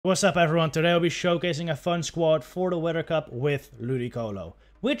What's up everyone, today I'll be showcasing a fun squad for the Weather Cup with Ludicolo,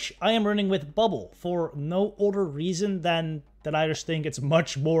 which I am running with Bubble for no other reason than that I just think it's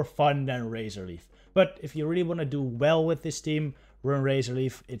much more fun than Razorleaf. But if you really want to do well with this team, run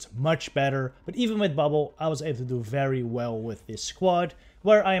Razorleaf, it's much better. But even with Bubble, I was able to do very well with this squad,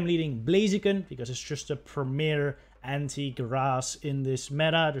 where I am leading Blaziken, because it's just a premier anti-grass in this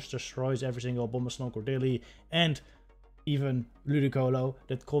meta, just destroys every single Bombasnow Cordilli, and even Ludicolo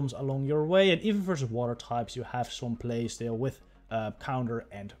that comes along your way. And even versus water types, you have some play still with Counter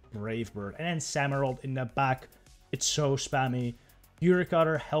and Brave Bird. And then Samurott in the back, it's so spammy. Fury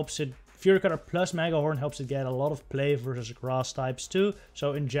Cutter helps it. Fury Cutter plus Mega Horn helps it get a lot of play versus grass types too.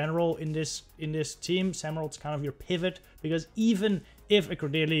 So in general, in this team, Samurott's kind of your pivot, because even if a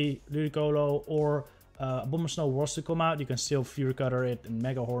Cordilli, Ludicolo, or Bombasnow was to come out, you can still Fury Cutter it and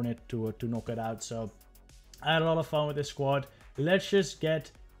Mega Horn it to knock it out. So I had a lot of fun with this squad. Let's just get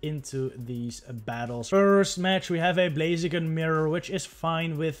into these battles. First match, we have a Blaziken mirror, which is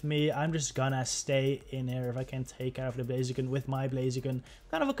fine with me. I'm just gonna stay in here. If I can take care of the Blaziken with my Blaziken,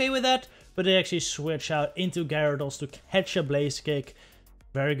 kind of okay with that. But they actually switch out into Gyarados to catch a Blaze Kick.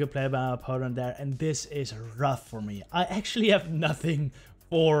 Very good play by my opponent there, and this is rough for me. I actually have nothing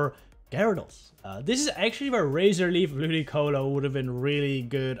for Gyarados. This is actually where Razorleaf Ludicolo would have been really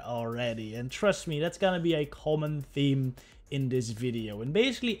good already. And trust me, that's gonna be a common theme in this video. And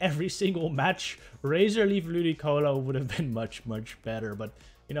basically every single match, Razorleaf Ludicolo would have been much better. But,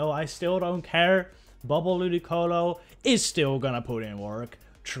 you know, I still don't care. Bubble Ludicolo is still gonna put in work.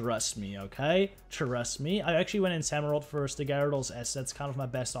 Trust me, okay? Trust me. I actually went in Samurott first to Gyarados, as that's kind of my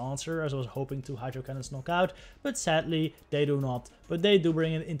best answer, as I was hoping to Hydro Cannons knock out, but sadly they do not. But they do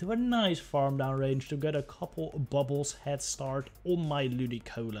bring it into a nice farm down range to get a couple Bubbles head start on my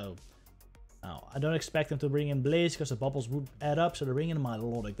Ludicolo. Now, I don't expect them to bring in Blaze, because the Bubbles would add up, so they're bringing in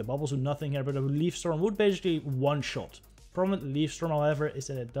Milotic. The Bubbles do nothing here, but a Leaf Storm would basically one-shot. Problem with Leaf Storm, however, is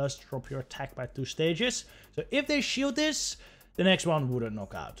that it does drop your attack by 2 stages. So if they shield this, the next one wouldn't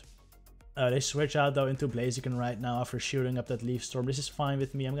knock out. They switch out though into Blaziken right now after shooting up that Leaf Storm. This is fine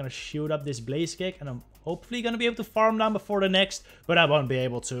with me. I'm going to shoot up this Blaze Kick, and I'm hopefully going to be able to farm down before the next, but I won't be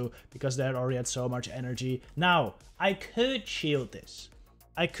able to because they already had so much energy. Now, I could shield this.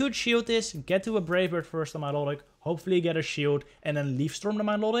 I could shield this, get to a Brave Bird first on Milotic, hopefully get a shield, and then Leaf Storm the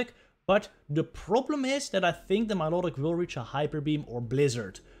Milotic. But the problem is that I think the Milotic will reach a Hyper Beam or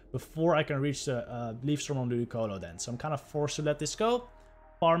Blizzard before I can reach the Leaf Storm on Ludicolo then. So I'm kind of forced to let this go.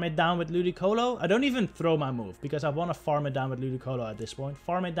 Farm it down with Ludicolo. I don't even throw my move, because I want to farm it down with Ludicolo at this point.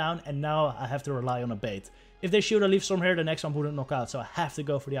 Farm it down, and now I have to rely on a bait. If they shield a Leaf Storm here, the next one wouldn't knock out. So I have to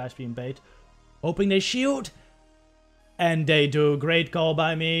go for the Ice Beam bait. Hoping they shield. And they do. Great call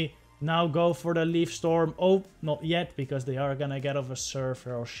by me. Now go for the Leaf Storm. Oh, not yet, because they are going to get off a Surf.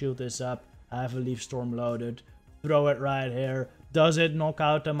 I'll shield this up. I have a Leaf Storm loaded. Throw it right here. Does it knock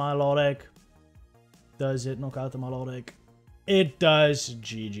out the Milotic? Does it knock out the Milotic? It does.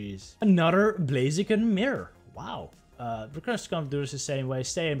 GG's. Another Blaziken mirror. Wow. We're just going to do this the same way.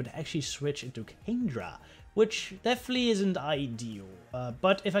 Stay in, but actually switch into Kingdra, which definitely isn't ideal.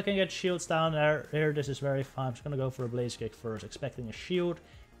 But if I can get shields down here, this is very fine. I'm just going to go for a Blaze Kick first, expecting a shield.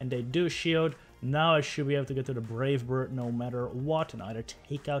 And they do shield. Now I should be able to get to the Brave Bird no matter what, and either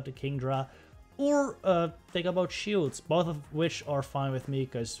take out the Kingdra or take out both shields, both of which are fine with me,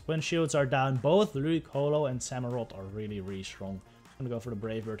 because when shields are down, both Ludicolo and Samurott are really strong. I'm gonna go for the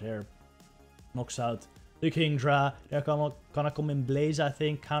Brave Bird here. Knocks out the Kingdra. They're gonna come in Blaze, I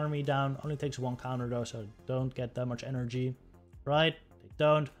think. Counter me down. Only takes 1 counter though, so don't get that much energy. Right? They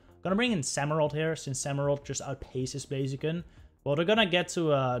don't. Gonna bring in Samurott here, since Samurott just outpaces Blaziken. Well, they're gonna get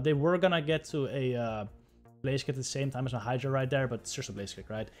to they were gonna get to a Blaze Kick at the same time as my Hydra right there, but it's just a Blaze Kick,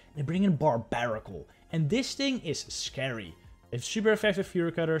 right? They bring in Barbaracle, and this thing is scary. They have super effective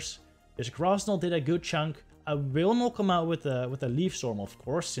Fury Cutters. This Grass Knot did a good chunk. I will not come out with a Leaf Storm, of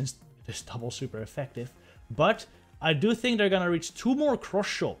course, since it is double super effective. But I do think they're gonna reach 2 more Cross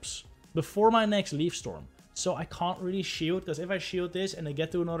Shops before my next Leaf Storm. So I can't really shield, because if I shield this and they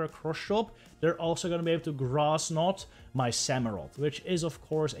get to another Cross Shop, they're also going to be able to Grass Knot my Samurott, which is of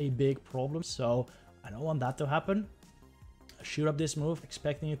course a big problem. So I don't want that to happen. I shoot up this move,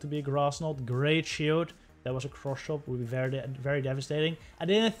 expecting it to be a Grass Knot. Great shield. That was a Cross Shop, would be very devastating. I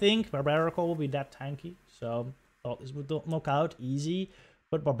didn't think Barbaracle would be that tanky, so thought this would knock out easy.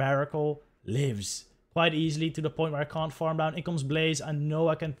 But Barbaracle lives quite easily, to the point where I can't farm down. In comes Blaze. I know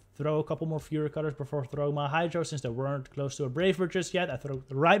I can throw a couple more Fury Cutters before throwing my Hydro, since they weren't close to a Brave Bird just yet. I throw it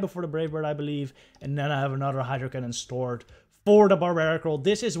right before the Brave Bird, I believe. And then I have another Hydro Cannon stored for the Barbaracle.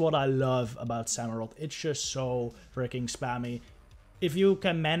 This is what I love about Samurott. It's just so freaking spammy. if you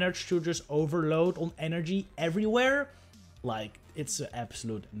can manage to just overload on energy everywhere, like, it's an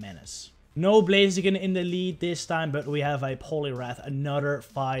absolute menace. No Blaziken in the lead this time, but we have a Poliwrath, another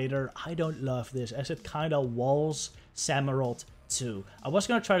fighter. I don't love this, as it kind of walls Samurott too. I was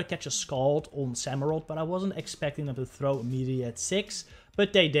going to try to catch a Scald on Samurott, but I wasn't expecting them to throw immediately at 6.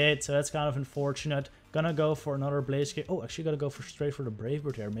 But they did, so that's kind of unfortunate. Gonna go for another Blaziken. Oh, actually gotta go straight for the Brave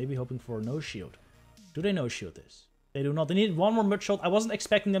Bird here, maybe hoping for a no-shield. Do they no-shield this? They do not. They needed one more Mudshot. I wasn't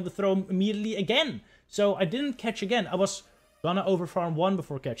expecting them to throw immediately again, so I didn't catch again. I was gonna overfarm one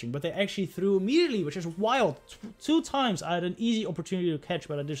before catching, but they actually threw immediately, which is wild. Two times I had an easy opportunity to catch,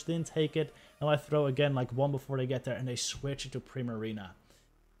 but I just didn't take it. Now I throw again, like one before they get there, and they switch it to Primarina.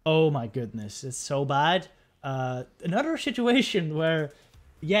 Oh my goodness, it's so bad. Another situation where,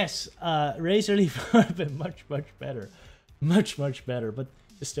 yes, Razor Leaf would have been much better. Much better, but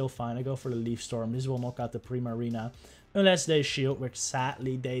it's still fine. I go for the Leaf Storm. This will knock out the Primarina. Unless they shield, which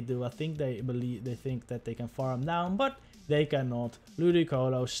sadly they do. I think they think that they can farm down, but they cannot.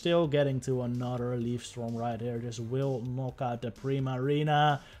 Ludicolo still getting to another Leaf Storm right here. This will knock out the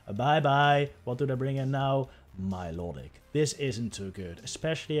Primarina. Bye-bye. What do they bring in now? Milotic. This isn't too good,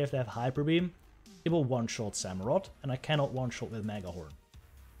 especially if they have Hyper Beam. It will one-shot Samurott, and I cannot one-shot with Mega Horn.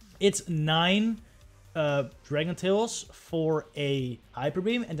 It's 9 Dragon Tails for a Hyper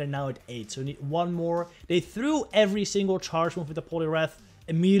Beam, and they're now at 8, so we need one more. They threw every single charge move with the Poliwrath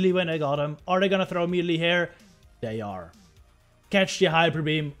immediately when they got him. Are they gonna throw immediately here? They are. Catch the Hyper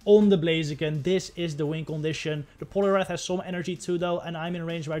Beam on the Blaziken. This is the win condition. The Poliwrath has some energy too, though, and I'm in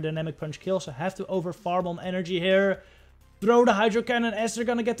range where Dynamic Punch kills, so I have to overfarm on energy here. Throw the Hydro Cannon as they're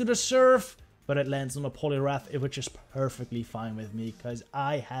gonna get to the Surf. But it lands on a Poliwrath, which is perfectly fine with me, because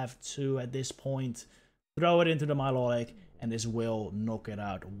I have to, at this point, throw it into the Milotic, and this will knock it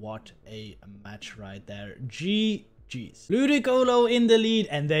out. What a match right there. GG's. Ludicolo in the lead,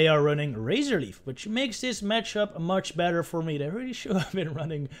 and they are running Razor Leaf, which makes this matchup much better for me. They really should have been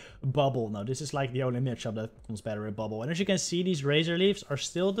running Bubble. Now, this is like the only matchup that comes better with Bubble. And as you can see, these Razor Leaves are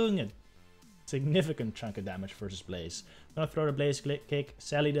still doing a significant chunk of damage versus Blaze. I'm gonna throw the Blaze Kick.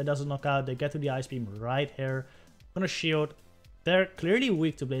 Sally, that doesn't knock out. They get to the Ice Beam right here. I'm gonna shield. They're clearly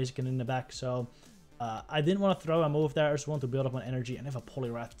weak to Blaziken in the back, so I didn't want to throw a move there. I just want to build up my energy, and I have a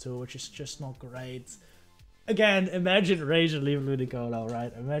Poliwrath too, which is just not great. Again, imagine Razor Leaf Ludicolo,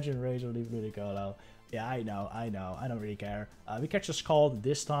 right? Imagine Razor Leaf Ludicolo. Yeah, I know. I don't really care. We catch a Scald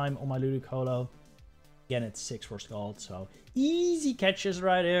this time on my Ludicolo. Again, it's 6 for Scald, so easy catches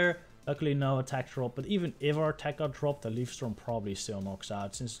right here. Luckily, no attack drop, but even if our attack got dropped, the Leaf Storm probably still knocks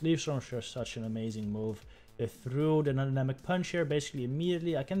out, since Leaf Storm is just such an amazing move. They threw the Dynamic Punch here basically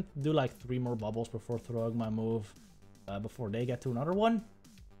immediately. I can do like 3 more bubbles before throwing my move, before they get to another one.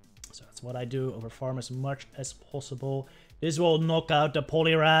 So that's what I do, overfarm as much as possible. This will knock out the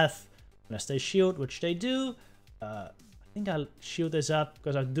Poliwrath, unless they shield, which they do. I think I'll shield this up,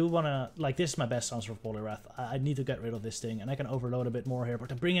 because I do want to, like, this is my best chance for Poliwrath. I need to get rid of this thing, and I can overload a bit more here. But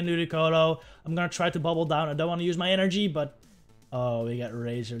to bring in Ludicolo, I'm going to try to bubble down. I don't want to use my energy, but, oh, we get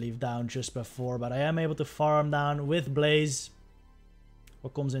Razor Leaf down just before. But I am able to farm down with Blaze.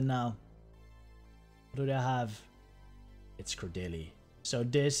 What comes in now? What do they have? It's Credilli. So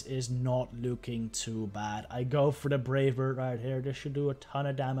this is not looking too bad. I go for the Brave Bird right here. This should do a ton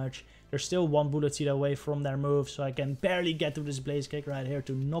of damage. They're still 1 bullet seed away from their move, so I can barely get to this Blaze Kick right here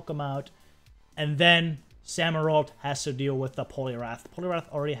to knock them out. And then Samurott has to deal with the Poliwrath. Poliwrath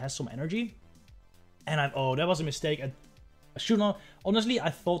already has some energy. And oh, that was a mistake. I should not. Honestly,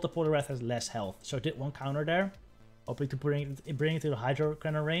 I thought the Poliwrath has less health, so I did 1 counter there, hoping to bring it to the Hydro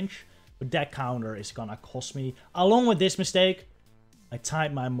Cannon range. But that counter is gonna cost me. Along with this mistake, I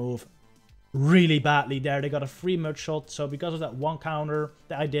timed my move really badly there. They got a free Mudshot, so because of that 1 counter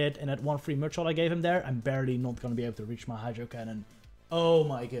that I did and that 1 free Mudshot I gave him there, I'm barely not going to be able to reach my Hydro Cannon. Oh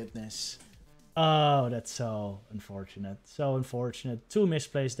my goodness. Oh, that's so unfortunate. So unfortunate. 2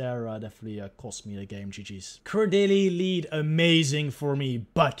 misplays there definitely cost me the game. GG's. Credilli lead amazing for me,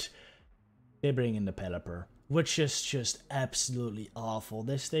 but they bring in the Pelipper, which is just absolutely awful.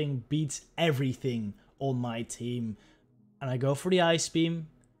 This thing beats everything on my team. And I go for the Ice Beam.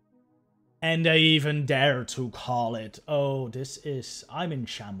 And they even dare to call it. Oh, this is... I'm in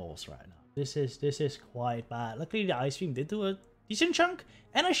shambles right now. This is quite bad. Luckily, the Ice Beam did do a decent chunk.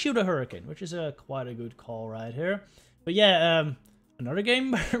 And I shoot a Hurricane, which is quite a good call right here. But yeah, another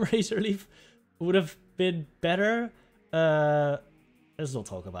game by Razor Leaf would have been better. Let's not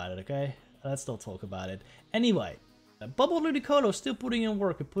talk about it, okay? Let's not talk about it. Anyway, Bubble Ludicolo still putting in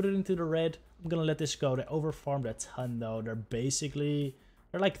work. We put it into the red. I'm gonna let this go. They overfarmed a ton though.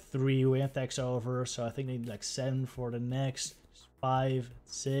 They're like 3 win attacks over, so I think they need like 7 for the next. 5,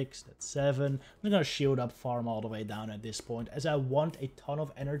 6, that's 7. I'm gonna shield up farm all the way down at this point, as I want a ton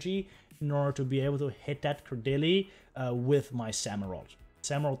of energy in order to be able to hit that Cordilli with my Samurott.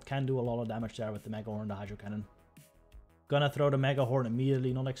 Samurott can do a lot of damage there with the Mega Horn, the Hydro Cannon. Gonna throw the Mega Horn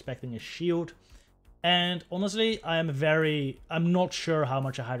immediately, not expecting a shield. And honestly, I'm not sure how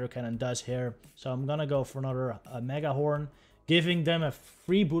much a Hydro Cannon does here. So I'm gonna go for another Mega Horn, giving them a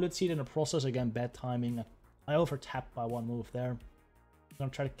free Bullet Seed in the process. Again, bad timing. I over-tapped by one move there. I'm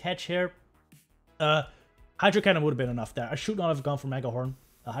gonna try to catch here. Hydro Cannon would have been enough there. I should not have gone for Mega Horn.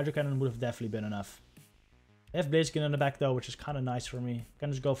 Hydro Cannon would have definitely been enough. They have Blaziken in the back though, which is kind of nice for me. I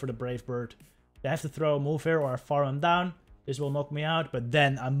can just go for the Brave Bird. They have to throw a move here or I farm them down. This will knock me out, but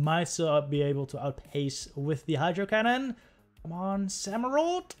then I might still be able to outpace with the Hydro Cannon. Come on,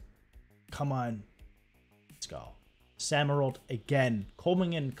 Samurott. Come on. Let's go. Samurott again,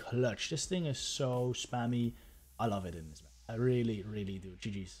 coming in clutch. This thing is so spammy. I love it in this match. I really, really do.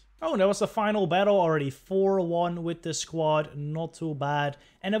 GG's. Oh, and that was the final battle already. 4-1 with the squad. Not too bad.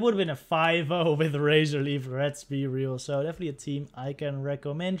 And it would have been a 5-0 with Razor Leaf. Let's be real. So definitely a team I can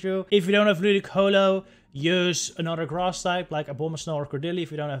recommend you. If you don't have Ludicolo, use another grass type like Abomasnow or Cordilli. If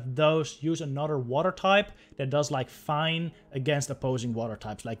you don't have those, use another water type that does like fine against opposing water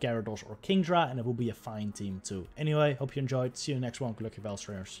types like Gyarados or Kingdra. And it will be a fine team too. Anyway, hope you enjoyed. See you in the next one. Good luck, you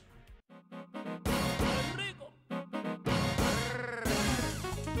Streamers.